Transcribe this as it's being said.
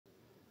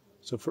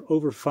So for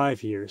over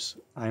 5 years,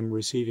 I'm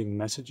receiving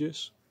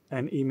messages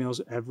and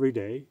emails every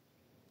day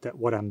that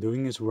what I'm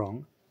doing is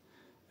wrong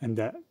and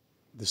that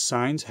the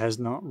science has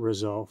not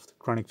resolved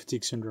chronic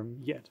fatigue syndrome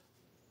yet.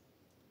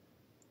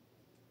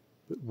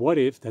 But what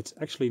if that's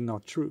actually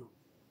not true?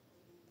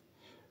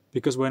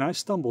 Because when I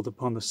stumbled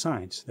upon the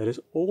science that is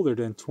older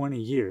than 20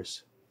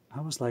 years, I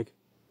was like,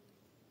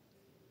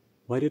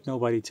 why did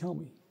nobody tell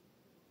me?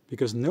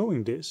 Because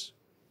knowing this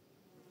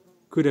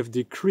could have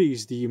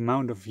decreased the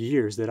amount of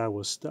years that I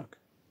was stuck.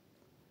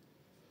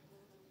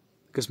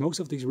 Because most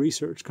of these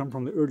research come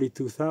from the early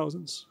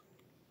 2000s.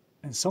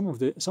 And some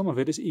of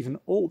it is even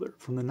older,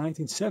 from the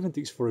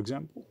 1970s, for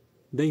example.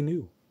 They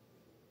knew.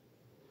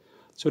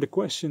 So the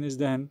question is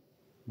then,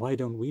 why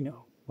don't we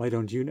know? Why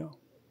don't you know?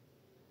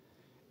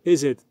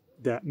 Is it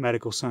that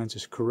medical science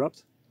is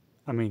corrupt?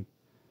 I mean,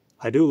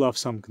 I do love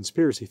some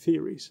conspiracy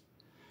theories.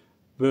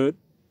 But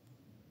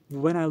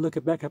when I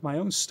look back at my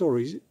own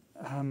stories,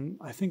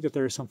 I think that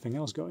there is something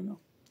else going on.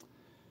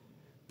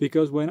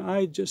 Because when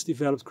I just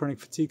developed chronic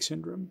fatigue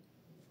syndrome,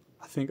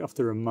 I think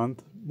after a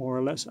month, more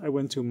or less, I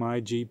went to my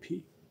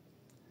GP.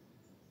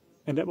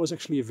 And that was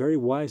actually a very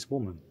wise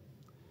woman.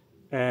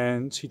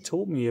 And she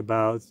told me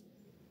about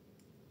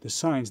the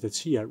science that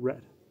she had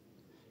read.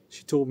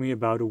 She told me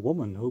about a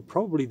woman who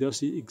probably does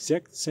the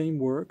exact same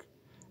work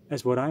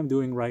as what I'm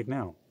doing right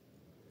now.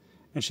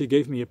 And she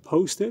gave me a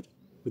post-it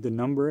with the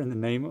number and the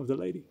name of the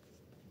lady.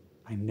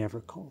 I never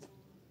called.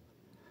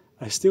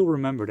 I still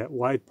remember that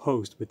white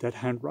post with that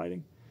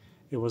handwriting.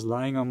 It was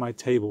lying on my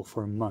table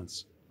for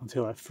months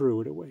until I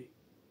threw it away.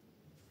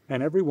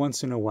 And every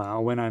once in a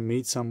while, when I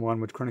meet someone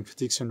with chronic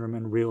fatigue syndrome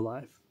in real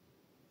life,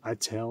 we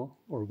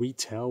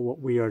tell what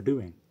we are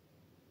doing,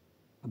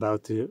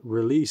 about the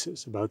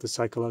releases, about the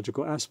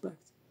psychological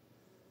aspect.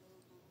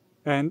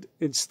 And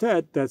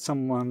instead that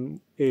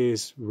someone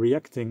is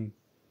reacting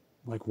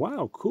like,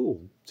 wow,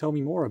 cool, tell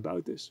me more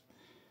about this.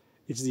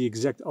 It's the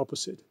exact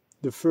opposite.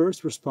 The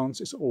first response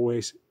is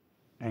always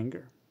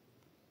anger.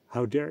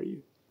 How dare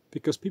you?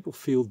 Because people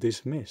feel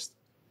dismissed.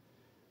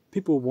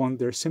 People want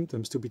their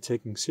symptoms to be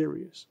taken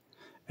serious.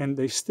 And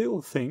they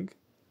still think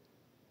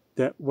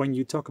that when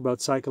you talk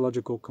about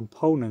psychological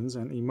components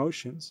and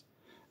emotions,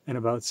 and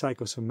about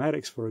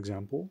psychosomatics, for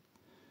example,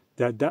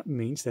 that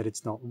means that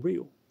it's not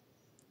real.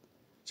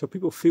 So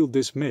people feel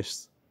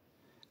dismissed.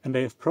 And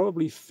they have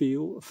probably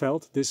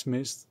felt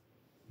dismissed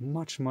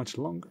much, much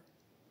longer.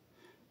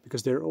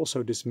 Because they're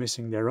also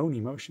dismissing their own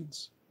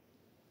emotions.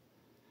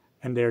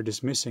 And they're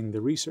dismissing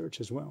the research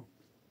as well.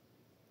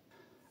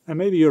 And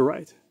maybe you're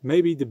right.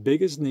 Maybe the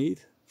biggest need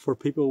for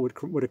people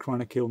with a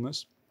chronic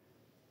illness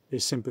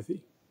is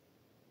sympathy.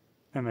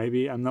 And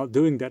maybe I'm not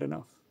doing that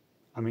enough.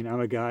 I mean, I'm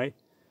a guy,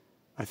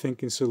 I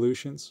think in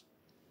solutions.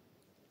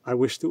 I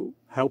wish to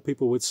help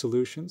people with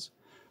solutions.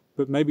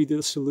 But maybe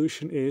the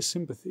solution is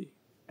sympathy.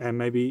 And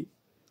maybe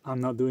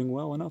I'm not doing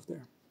well enough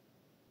there.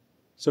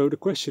 So the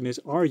question is,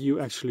 are you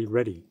actually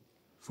ready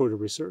for the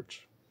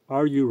research?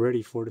 Are you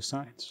ready for the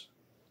science?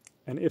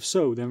 And if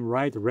so, then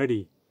write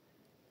ready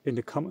in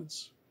the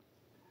comments.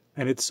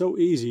 And it's so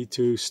easy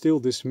to still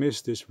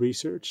dismiss this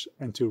research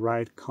and to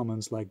write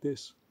comments like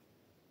this.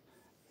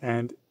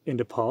 And in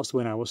the past,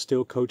 when I was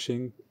still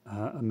coaching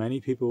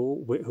many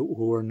people who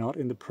were not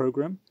in the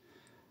program,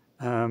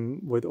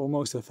 with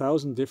almost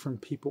 1,000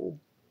 different people,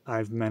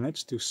 I've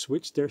managed to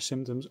switch their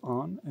symptoms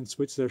on and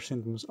switch their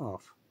symptoms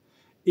off.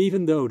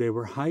 Even though they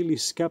were highly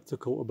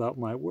skeptical about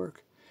my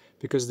work,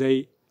 because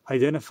they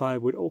identify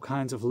with all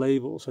kinds of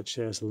labels such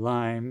as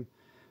Lyme,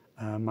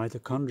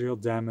 mitochondrial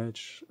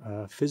damage,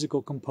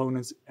 physical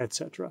components,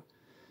 etc.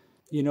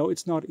 You know,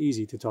 it's not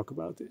easy to talk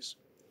about this.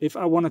 If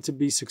I wanted to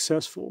be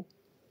successful,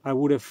 I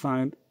would have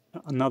found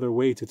another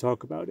way to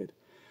talk about it.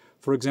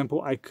 For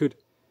example, I could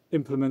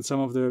implement some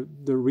of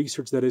the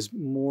research that is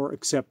more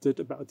accepted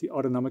about the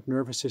autonomic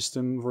nervous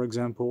system, for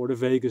example, or the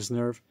vagus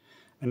nerve.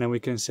 And then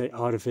we can say,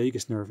 oh, the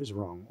vagus nerve is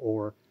wrong,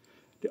 or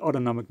the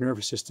autonomic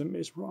nervous system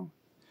is wrong.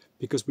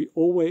 Because we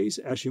always,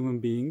 as human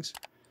beings,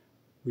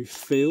 we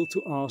fail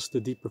to ask the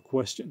deeper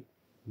question.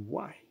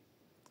 Why?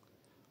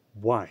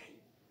 Why?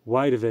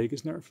 Why the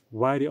vagus nerve?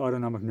 Why the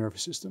autonomic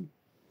nervous system?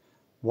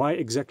 Why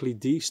exactly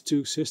these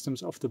two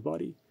systems of the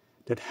body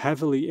that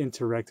heavily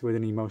interact with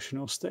an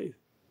emotional state?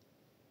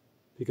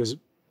 Because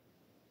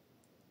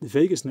the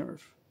vagus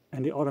nerve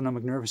and the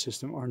autonomic nervous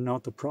system are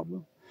not the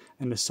problem.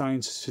 And the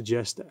science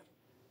suggests that.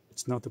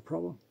 It's not the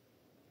problem.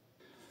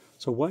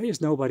 So why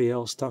is nobody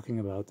else talking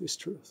about this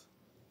truth?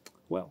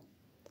 Well,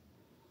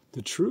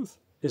 the truth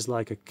is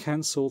like a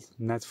cancelled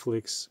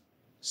Netflix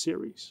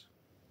series.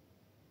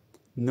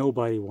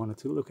 Nobody wanted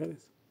to look at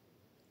it.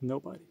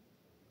 Nobody.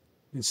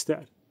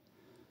 Instead,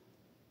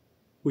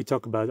 we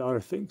talk about other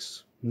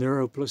things.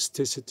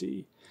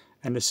 Neuroplasticity.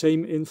 And the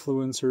same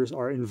influencers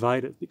are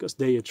invited because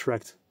they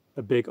attract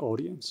a big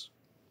audience.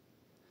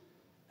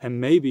 And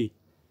maybe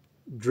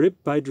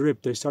drip by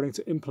drip, they're starting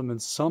to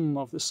implement some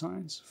of the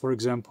science. For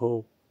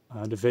example,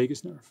 the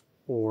vagus nerve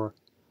or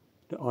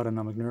the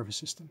autonomic nervous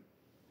system.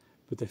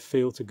 But they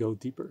fail to go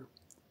deeper.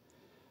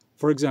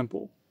 For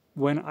example,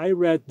 when I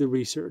read the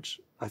research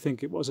I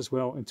think it was as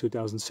well in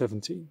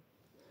 2017.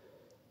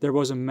 There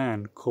was a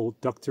man called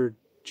Dr.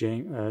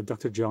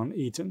 John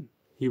Eaton.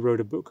 He wrote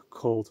a book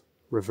called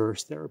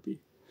Reverse Therapy.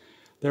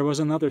 There was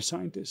another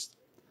scientist,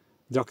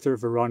 Dr.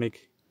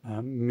 Veronique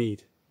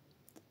Mead.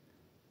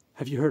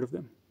 Have you heard of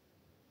them?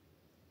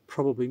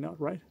 Probably not,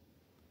 right?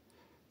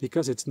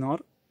 Because it's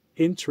not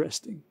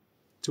interesting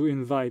to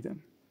invite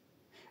them.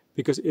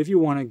 Because if you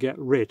want to get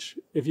rich,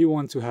 if you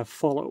want to have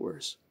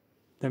followers,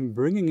 then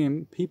bringing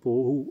in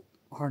people who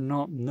are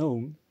not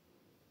known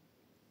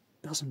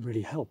doesn't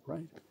really help,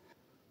 right?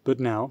 But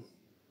now,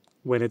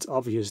 when it's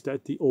obvious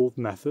that the old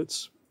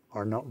methods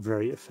are not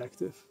very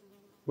effective,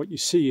 what you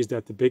see is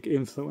that the big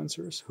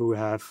influencers who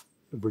have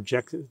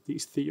rejected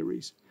these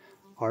theories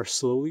are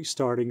slowly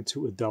starting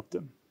to adopt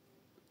them.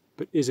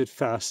 But is it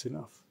fast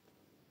enough?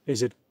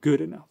 Is it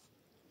good enough?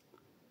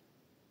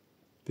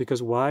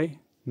 Because why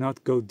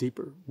not go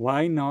deeper?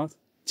 Why not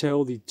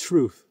tell the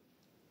truth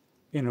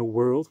in a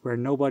world where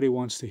nobody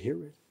wants to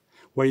hear it?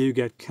 Where you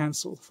get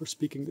cancelled for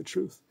speaking the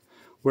truth?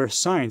 Where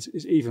science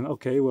is even,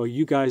 okay, well,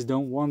 you guys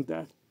don't want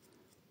that.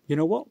 You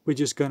know what? We're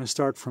just going to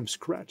start from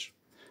scratch.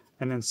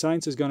 And then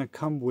science is going to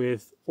come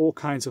with all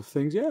kinds of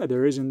things. Yeah,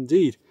 there is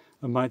indeed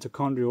a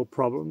mitochondrial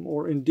problem,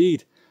 or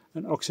indeed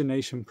an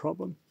oxidation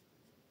problem.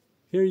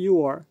 Here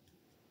you are.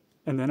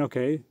 And then,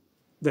 okay,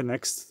 the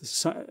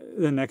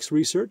next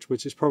research,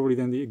 which is probably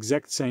then the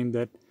exact same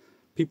that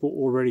people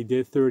already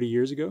did 30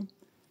 years ago.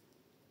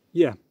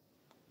 Yeah.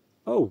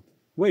 Oh,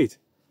 wait.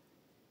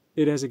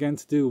 It has again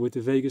to do with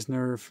the vagus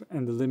nerve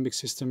and the limbic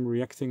system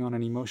reacting on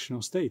an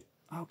emotional state.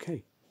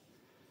 Okay.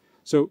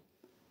 So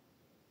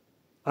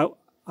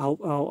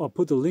I'll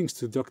put the links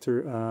to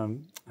Dr.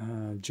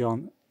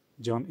 John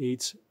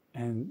Eads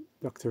and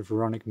Dr.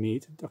 Veronique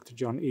Mead. Dr.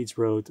 John Eads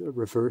wrote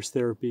Reverse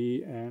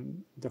Therapy,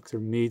 and Dr.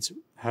 Mead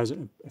has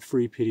a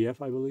free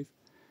PDF, I believe.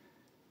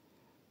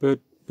 But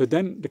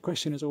then the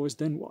question is always,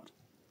 then what?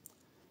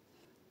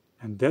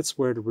 And that's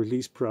where the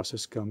release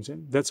process comes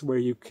in. That's where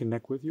you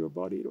connect with your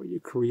body, or you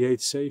create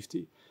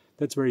safety.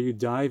 That's where you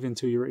dive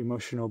into your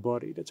emotional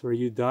body. That's where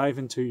you dive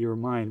into your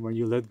mind, where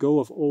you let go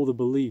of all the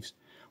beliefs,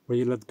 where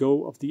you let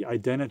go of the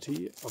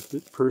identity of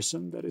the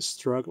person that is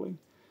struggling,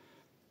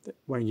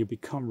 when you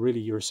become really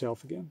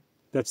yourself again.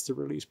 That's the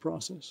release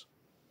process.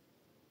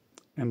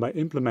 And by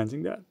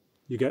implementing that,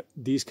 you get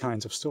these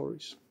kinds of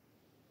stories.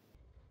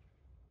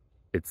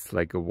 It's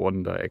like a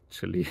wonder,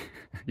 actually.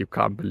 You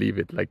can't believe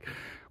it. Like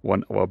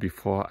 1 hour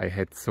before I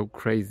had so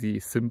crazy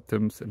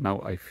symptoms, and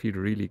now I feel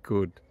really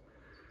good.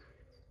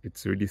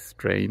 It's really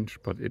strange,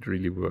 but it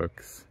really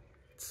works.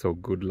 So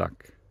good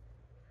luck.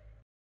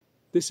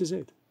 This is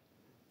it.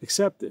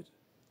 Accept it.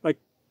 Like,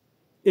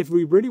 if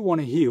we really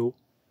want to heal,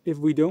 if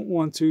we don't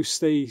want to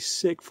stay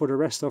sick for the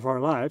rest of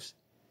our lives,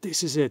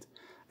 this is it.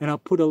 And I'll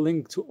put a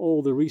link to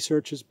all the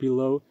researches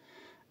below,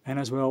 and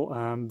as well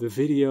the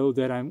video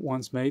that I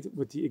once made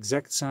with the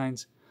exact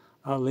science.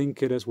 I'll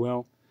link it as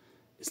well.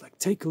 It's like,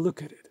 take a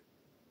look at it.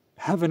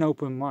 Have an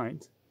open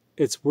mind.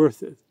 It's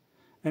worth it.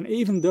 And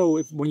even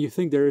though when you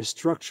think there is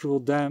structural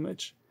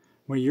damage,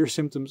 when your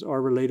symptoms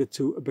are related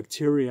to a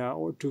bacteria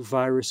or to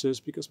viruses,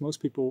 because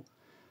most people,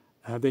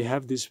 they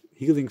have this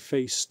healing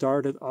phase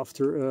started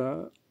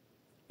after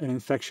an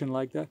infection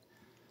like that.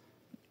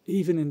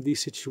 Even in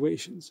these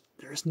situations,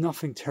 there is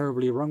nothing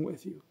terribly wrong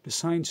with you. The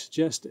science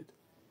suggests it.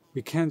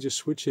 We can't just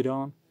switch it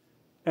on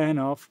and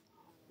off,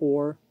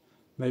 or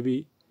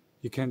maybe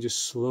you can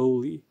just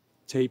slowly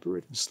taper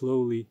it and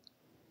slowly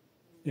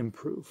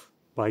improve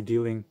by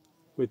dealing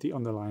with the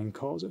underlying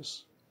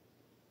causes.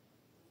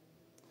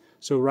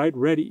 So right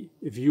ready,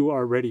 if you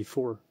are ready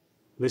for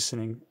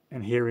listening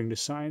and hearing the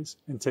science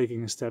and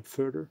taking a step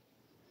further.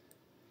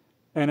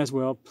 And as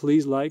well,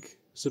 please like,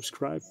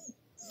 subscribe,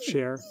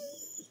 share,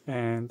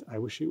 and I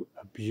wish you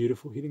a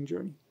beautiful healing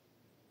journey.